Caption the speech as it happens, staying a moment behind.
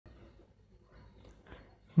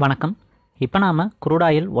வணக்கம். இப்போ நாம க்ரூட்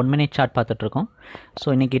ஆயில் 1 மினிட் சார்ட் பார்த்துட்டு இருக்கோம். ஸோ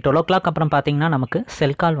இன்னைக்கு 12 o'clock அப்புறம் பார்த்தீங்கன்னா நமக்கு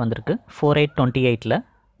செல் கால் வந்திருக்கு 4828ல்.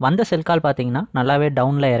 வந்த செல் கால் பார்த்தீங்கன்னா நல்லாவே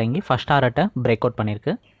டவுனில் இறங்கி ஃபர்ஸ்ட் டாரட்டை பிரேக் அவுட்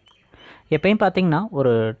பண்ணியிருக்கு. எப்பயும் பார்த்தீங்கன்னா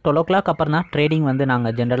ஒரு 12 o'clock அப்புறம் தான் ட்ரேடிங் வந்து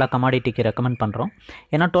நாங்கள் ஜென்ரலாக கமாடிட்டிக்கு ரெக்கமெண்ட் பண்ணுறோம்.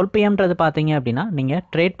 ஏன்னா 12 PM பார்த்தீங்க அப்படின்னா நீங்கள்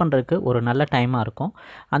ட்ரேட் பண்ணுறதுக்கு ஒரு நல்ல டைமாக இருக்கும்.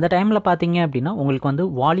 அந்த டைமில் பார்த்தீங்க அப்படின்னா உங்களுக்கு வந்து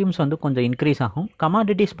வால்யூம்ஸ் வந்து கொஞ்சம் இன்க்ரீஸ் ஆகும்.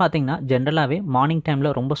 கமாடிட்டிஸ் பார்த்தீங்கன்னா ஜென்ரலாகவே மார்னிங் டைமில்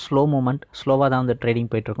ரொம்ப ஸ்லோ மூமெண்ட், ஸ்லோவாக தான் வந்து ட்ரேடிங்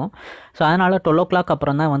போயிட்டுருக்கோம். ஸோ அதனால் 12 o'clock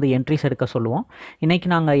அப்புறம் தான் வந்து என்ட்ரிஸ் எடுக்க சொல்லுவோம். இன்றைக்கி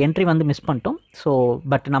நாங்கள் என்ட்ரி வந்து மிஸ் பண்ணிட்டோம். ஸோ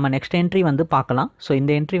பட் நம்ம நெக்ஸ்ட் என்ட்ரி வந்து பார்க்கலாம். ஸோ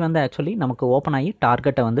இந்த என்ட்ரி வந்து ஆக்சுவலி நமக்கு ஓப்பன் ஆகி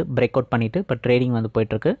டார்கெட்டை வந்து பிரேக் அவுட் பண்ணிவிட்டு இப்போ ட்ரேடிங் வந்து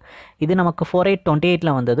போயிட்டுருக்கு. இது நமக்கு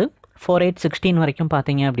 4828ல் வந்தது. 4816 வரைக்கும்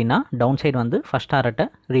பார்த்தீங்க அப்படின்னா டவுன் சைடு வந்து ஃபர்ஸ்ட் டாரட்டை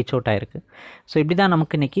ரீச் அவுட் ஆயிருக்கு. ஸோ இப்படி தான்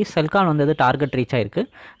நமக்கு இன்றைக்கி செல் கால் வந்தது, டார்கெட் ரீச் ஆயிருக்கு.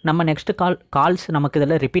 நம்ம நெக்ஸ்ட் கால்ஸ் நமக்கு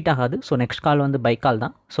இதில் ரிப்பீட் ஆகாது. ஸோ நெக்ஸ்ட் கால் வந்து பை கால்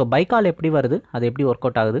தான். ஸோ பை கால் எப்படி வருது, அது எப்படி ஒர்க்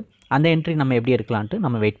அவுட் ஆகுது, அந்த என்ட்ரி நம்ம எப்படி எடுக்கலான்ட்டு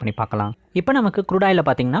நம்ம வெயிட் பண்ணி பார்க்கலாம். இப்போ நமக்கு க்ரூட் ஆயிலில்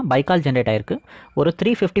பார்த்தீங்கன்னா பை கால் ஜென்ரேட் ஆயிருக்கு. ஒரு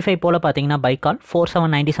 355 போல் பார்த்தீங்கன்னா பை கால்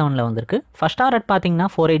 4797ல் வந்திருக்கு. ஃபர்ஸ்ட் டாரட் பார்த்தீங்கன்னா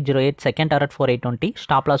 4808, செகண்ட் டாரட் 4820,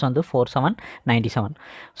 ஸ்டாப் லாஸ் வந்து 4797.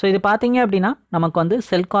 ஸோ இது பார்த்தீங்க அப்படின்னா நமக்கு வந்து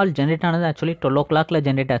செல் கால் ஜென்ரேட் ஆனது ஆக்சுவலி 12 o'clockல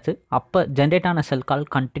ஜென்ரேட் ஆச்சு. அப்போ ஜென்ரேட் ஆன செல் கால்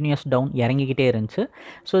கண்டினியூஸ் டவுன் இறங்கிக்கிட்டே இருந்துச்சு.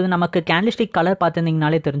 ஸோ இது நமக்கு கேண்டில்ஸ்டிக் கலர்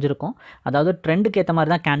பார்த்துருந்தீங்கனாலே தெரிஞ்சிருக்கும். அதாவது ட்ரெண்டுக்கு ஏற்ற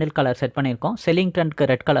மாதிரி தான் கேண்டில் கலர் செட் பண்ணியிருக்கோம். செல்லிங் ட்ரெண்டுக்கு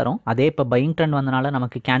ரெட் கலரும், அதே இப்போ பையிங் ட்ரெண்ட் வந்தனால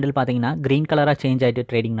நமக்கு கேண்டில் பார்த்தீங்கன்னா க்ரீன் கலராக சேஞ்ச் ஆகிட்டு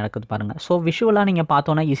ட்ரேடிங் நடக்குது பாருங்கள். ஸோ விஷுவலாக நீங்கள்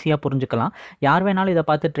பார்த்தோன்னா ஈஸியாக புரிஞ்சுக்கலாம். யார் வேணாலும் இதை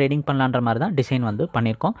பார்த்து ட்ரேடிங் பண்ணலான்ற மாதிரி தான் டிசைன் வந்து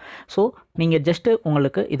பண்ணியிருக்கோம். ஸோ நீங்கள் ஜஸ்ட்டு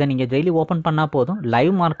உங்களுக்கு இதை நீங்கள் டெய்லி ஓப்பன் பண்ணால் போதும்.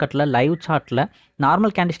 லைவ் மார்க்கெட்டில், லைவ் சார்ட்டில்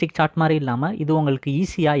நார்மல் கேண்டில்ஸ்டிக் சார்ட் மாதிரி இல்லாமல் இது உங்களுக்கு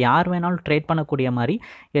ஈஸியாக யார் வேணாலும் ட்ரேட் பண்ணக்கூடிய மாதிரி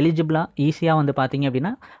எலிஜிபிளாக ஈஸியாக வந்து பார்த்தீங்க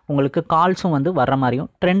அப்படின்னா உங்களுக்கு கால்ஸும் வந்து வர்ற மாதிரியும்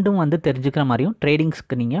ட்ரெண்டும் வந்து தெரிஞ்சுக்கிற மாதிரியும்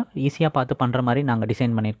ட்ரேடிங்ஸ்க்கு நீங்கள் ஈஸியாக பார்த்து பண்ணுற மாதிரி நாங்கள்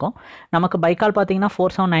டிசைன் பண்ணியிருக்கோம். நமக்கு பை கால் பார்த்தீங்கன்னா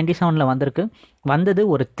 4797ல் வந்திருக்கு. வந்தது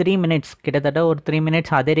ஒரு 3 மினிட்ஸ், கிட்டத்தட்ட ஒரு 3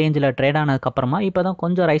 மினிட்ஸ் அதே ரேஞ்சில் ட்ரேட் ஆனதுக்கப்புறமா இப்போ தான்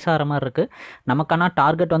கொஞ்சம் ரைஸ் ஆகிற மாதிரி இருக்குது. நமக்கான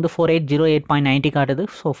டார்கெட் வந்து 4808.90 காட்டுது.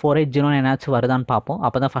 ஸோ 4809 ஏதாச்சும் வருதான்னு பார்ப்போம்.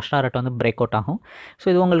 அப்போ தான் ஃபஸ்ட் டாரட் வந்து பிரேக் அவுட் ஆகும். ஸோ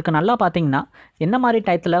இது உங்களுக்கு நல்லா பார்த்தீங்கன்னா என்ன மாதிரி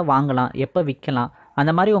டயத்தில் வாங்கலாம், எப்போ விற்கலாம்,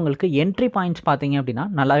 அந்த மாதிரி உங்களுக்கு என்ட்ரி பாயிண்ட்ஸ் பார்த்தீங்க அப்படின்னா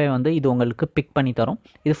நல்லாவே வந்து இது உங்களுக்கு பிக் பண்ணி தரும்.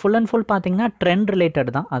 இது ஃபுல் அண்ட் ஃபுல் பார்த்தீங்கன்னா ட்ரெண்ட்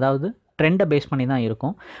ரிலேட்டட் தான். அதாவது ட்ரெண்டை பேஸ் பண்ணி தான்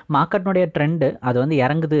இருக்கும். மார்க்கெட்னுடைய ட்ரெண்டு அது வந்து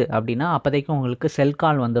இறங்குது அப்படின்னா அப்போதைக்கு உங்களுக்கு செல்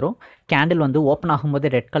கால் வந்துடும். கேண்டில் வந்து ஓப்பன் ஆகும்போது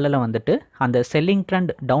ரெட் கலரில் வந்துட்டு அந்த செல்லிங்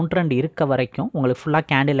ட்ரெண்ட், டவுன் ட்ரெண்ட் இருக்க வரைக்கும் உங்களுக்கு ஃபுல்லாக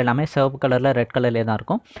கேண்டில் எல்லாமே சிவப்பு கலரில், ரெட் கலர்லேயே தான்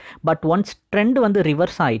இருக்கும். பட் ஒன்ஸ் ட்ரெண்ட் வந்து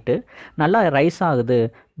ரிவர்ஸ் ஆகிட்டு நல்லா ரைஸ் ஆகுது,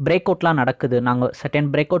 பிரேக் அவுட்லாம் நடக்குது, நாங்கள் செகண்ட்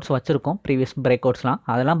பிரேக் அவுட்ஸ் வச்சுருக்கோம், ப்ரீவியஸ் பிரேக் அவுட்ஸ்லாம்,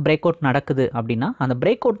 அதெல்லாம் பிரேக் அவுட் நடக்குது அப்படின்னா அந்த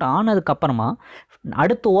பிரேக் அவுட் ஆனதுக்கப்புறமா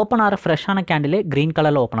அடுத்து ஓப்பன் ஆகிற ஃப்ரெஷ்ஷான கேண்டிலே க்ரீன்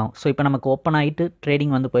கலரில் ஓப்பன் ஆகும். ஸோ இப்போ நமக்கு ஓப்பன் ஆகிட்டு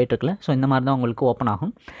ட்ரேடிங் வந்து போயிட்டுருக்குல. ஸோ இந்த மாதிரி தான் உங்களுக்கு ஓப்பன்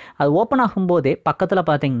ஆகும். அது ஓப்பன் ஆகும்போதே பக்கத்தில்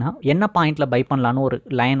பார்த்தீங்கன்னா என்ன பாயிண்டில் பை பண்ணலான்னு ஒரு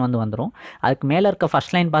லைன் வந்து வந்துடும். அதுக்கு மேலே இருக்க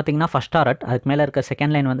ஃபஸ்ட் லைன் பார்த்தீங்கன்னா ஃபஸ்ட் டாரட், அதுக்கு மேலே இருக்க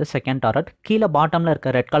செகண்ட் லைன் வந்து செகண்ட் டாரட், கீழே பாட்டமில்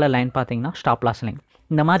இருக்க ரெட் கலர் லைன் பார்த்தீங்கன்னா ஸ்டாப் லாஸ் லைன்.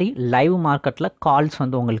 இந்த மாதிரி லைவ் மார்க்கெட்டில் கால்ஸ்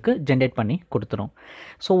வந்து உங்களுக்கு ஜென்ரேட் பண்ணி கொடுத்துரும்.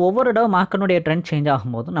 ஸோ ஒவ்வொரு தடவை மார்க்கெட்டுடைய ட்ரெண்ட் சேஞ்ச்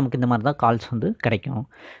ஆகும்போது நமக்கு இந்த மாதிரி தான் கால்ஸ் வந்து கிடைக்கும்.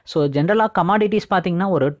 ஸோ ஜென்ரலாக கமாடிட்டிஸ் பார்த்தீங்கன்னா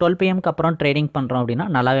ஒரு 12 PM அப்புறம் ட்ரேடிங் பண்ணுறோம் அப்படின்னா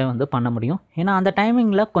நல்லாவே வந்து பண்ண முடியும். ஏன்னா அந்த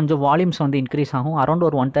டைமிங்கில் கொஞ்சம் வால்யூம்ஸ் வந்து இன்க்ரீஸ் ஆகும். அரௌண்ட்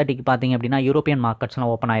ஒரு 130க்கு பார்த்தீங்க அப்படின்னா யூரோப்பியன்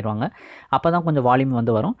மார்க்கெட்ஸ்லாம் ஓப்பன் ஆயிடுவாங்க. அப்போ தான் கொஞ்சம் வால்யூம்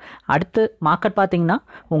வந்து வரும். அடுத்து மார்க்கெட் பார்த்தீங்கன்னா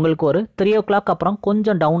உங்களுக்கு ஒரு 3 o'clock அப்புறம்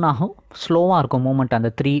கொஞ்சம் டவுன் ஆகும், ஸ்லோவாக இருக்கும் மூவ்மெண்ட்.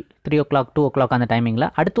 அந்த 3 o'clock 2 o'clock அந்த டைமிங்கில்.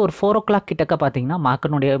 அடுத்து ஒரு 4 o'clock கிட்டக்க பார்த்தீங்கன்னா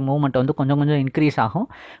மார்க்கெட்டுடைய மூவ்மெண்ட் வந்து கொஞ்சம் இன்க்ரீஸ் ஆகும்.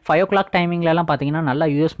 5 o'clock டைமிங்லலாம் பார்த்தீங்கன்னா நல்லா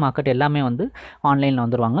யூஎஸ் மார்க்கெட் எல்லாமே வந்து ஆன்லைனில்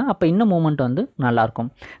வந்துடுவாங்க. அப்போ இன்னும் மூவ்மெண்ட் வந்து நல்லாயிருக்கும்.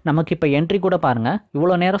 நமக்கு இப்போ என்ட்ரி கூட பாருங்கள்,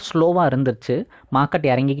 இவ்வளோ நேரம் ஸ்லோவாக இருந்துச்சு, மார்க்கெட்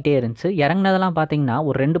இறங்கிக்கிட்டே இருந்துச்சு. இறங்கினதெல்லாம் பார்த்தீங்கன்னா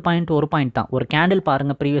ஒரு 2 பாயிண்ட் 1 பாயிண்ட் தான். ஒரு கேண்டில்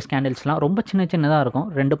பாருங்கள், ப்ரீவியஸ் கேண்டில்ஸ்லாம் ரொம்ப சின்னதாக இருக்கும்.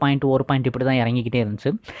 2 பாயிண்ட் 1 பாயிண்ட் இப்படி தான் இறங்கிக்கிட்டே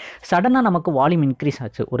இருந்துச்சு. சடனாக நமக்கு வால்யூம் இன்க்ரீஸ்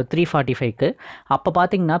ஆச்சு ஒரு 345க்கு. அப்போ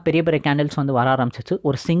பார்த்தீங்கன்னா பெரிய பெரிய கேண்டில்ஸ் வந்து வர ஆரம்பிச்சிச்சு.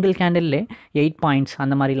 ஒரு சிங்கிள் கேண்டில்லே 8 பாயிண்ட்ஸ்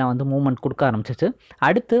அந்த மாதிரிலாம் வந்து மூவ்மெண்ட் கொடுக்க ஆரம்பிச்சிச்சு.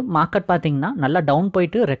 அடுத்து மார்க்கெட் பார்த்தீங்கன்னா நல்லா டவுன்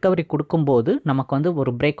போயிட்டு ரெக்கவரி கொடுக்கும்போது நமக்கு வந்து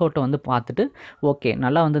ஒரு பிரேக் அவுட்டை வந்து பார்த்துட்டு ஓகே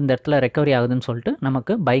நல்லா வந்து இந்த இடத்துல ரெக்கவரி ஆகுதுன்னு சொல்லிட்டு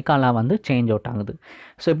நமக்கு பை காலாக வந்து சேஞ்ச் அவுட் ஆகுது.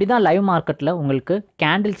 ஸோ இப்படி தான் லைவ் மார்க்கெட்டில் உங்களுக்கு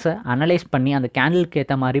கேண்டில்ஸை அனலைஸ் பண்ணி அந்த கேண்டிலுக்கு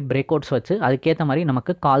ஏற்ற மாதிரி பிரேக் அவுட்ஸ் வச்சு அதுக்கேற்ற மாதிரி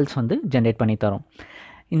நமக்கு கால்ஸ் வந்து ஜென்ரேட் பண்ணி தரும்.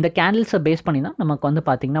 இந்த கேண்டில்ஸை பேஸ் பண்ணி தான் நமக்கு வந்து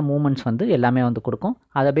பார்த்திங்கன்னா மூமெண்ட்ஸ் வந்து எல்லாமே வந்து கொடுக்கும்.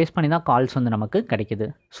 அதை பேஸ் பண்ணி தான் கால்ஸ் வந்து நமக்கு கிடைக்கிது.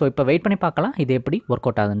 ஸோ இப்போ வெயிட் பண்ணி பார்க்கலாம் இது எப்படி ஒர்க்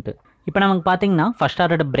அவுட் ஆகுதுன்ட்டு. இப்போ நமக்கு பார்த்தீங்கன்னா ஃபஸ்ட்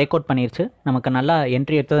ஆர்டர் பிரேக் அவுட் பண்ணிருச்சு. நமக்கு நல்லா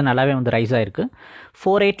என்ட்ரி எடுத்தது நல்லாவே வந்து ரைஸ் ஆயிருக்கு.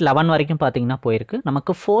 4811 வரைக்கும் பார்த்தீங்கன்னா போயிருக்கு.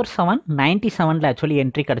 நமக்கு 4797ல் ஆக்சுவலி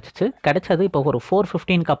என்ட்ரி கிடச்சிச்சு. கிடைச்சது இப்போ ஒரு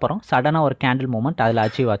 415க்கு அப்புறம் சடனாக ஒரு கேண்டில் மூவ்மெண்ட் அதில்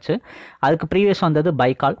அச்சீவ் ஆச்சு. அதுக்கு ப்ரீவியஸ் வந்தது பை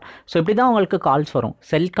கால். ஸோ இப்படி தான் உங்களுக்கு கால்ஸ் வரும்.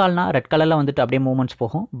 செல் கால்னா ரெட் கலரில் வந்துட்டு அப்படியே மூவ்மெண்ட்ஸ்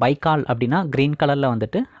போகும். பை கால் அப்படின்னா க்ரீன் கலரில்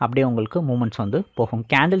வந்துட்டு அப்படியே உங்களுக்கு மூவ்மெண்ட்ஸ் வந்து போகும்.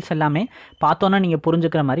 கேண்டில்ஸ் எல்லாமே பார்த்தோன்னா நீங்கள்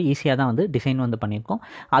புரிஞ்சுக்கிற மாதிரி ஈஸியாக தான் வந்து டிசைன் வந்து பண்ணியிருக்கோம்.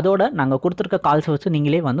 அதோட நாங்கள் கொடுத்துருக்க கால்ஸை வச்சு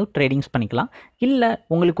நீங்களே வந்து ட்ரேடிங்ஸ் பண்ணிக்கலாம். இல்லை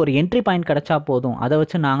உங்களுக்கு ஒரு என்ட்ரி பாயிண்ட் கிடைச்சா போதும், அதை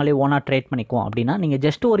வச்சு நாங்களே ஓனாக ட்ரேட் பண்ணிக்குவோம் அப்படின்னா நீங்கள்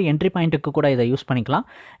ஜஸ்ட் ஒரு என்ட்ரி பாயிண்ட்டுக்கு கூட இதை யூஸ் பண்ணிக்கலாம்.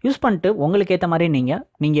 யூஸ் பண்ணிட்டு உங்களுக்கு ஏற்ற மாதிரி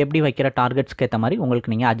நீங்கள் எப்படி வைக்கிற டார்கெட்ஸ்க்கு ஏற்ற மாதிரி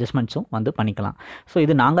உங்களுக்கு நீங்கள் அட்ஜஸ்ட்மெண்ட்ஸும் வந்து பண்ணிக்கலாம். ஸோ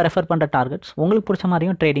இது நாங்கள் ரெஃபர் பண்ணுற டார்கெட்ஸ். உங்களுக்கு பிடிச்ச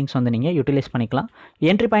மாதிரியும் ட்ரேடிங்ஸ் வந்து நீங்கள் யூட்டிலைஸ் பண்ணிக்கலாம்.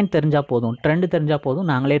 என்ட்ரி பாயிண்ட் தெரிஞ்சால் போதும், ட்ரெண்ட் தெரிஞ்சால் போதும்,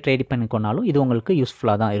 நாங்களே ட்ரேட் பண்ணிக்கொண்டாலும் இது உங்களுக்கு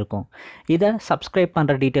யூஸ்ஃபுல்லாக தான் இருக்கும். இதை சப்ஸ்கிரைப்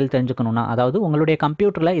பண்ணுற டீட்டெயில் தெரிஞ்சுக்கணுன்னா, அதாவது உங்களுடைய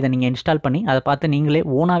கம்ப்யூட்டரில் இதை நீங்கள் இன்ஸ்டால் பண்ணி அதை பார்த்து நீங்களே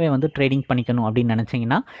ஓனாகவே வந்து ட்ரேடிங் பண்ணிக்கணும் அப்படின்னு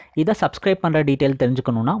நினச்சிங்கன்னா, இதை சப்ஸ்கிரைப் பண்ணுற டீட்டெயில்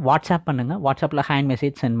தெரிஞ்சுக்கணுன்னா வாட்ஸ்அப் பண்ணுங்கள். வாட்ஸ்அப்பில் ஹேண்ட்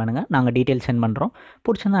மெசேஜ் சென்ட் பண்ணுங்கள். நாங்கள் டீட்டெயில் சென்ட் பண்ணுறோம்.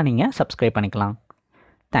 பிடிச்சிருந்தா நீங்கள் சப்ஸ்கிரைப் பண்ணிக்கலாம்.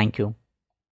 தேங்க்யூ.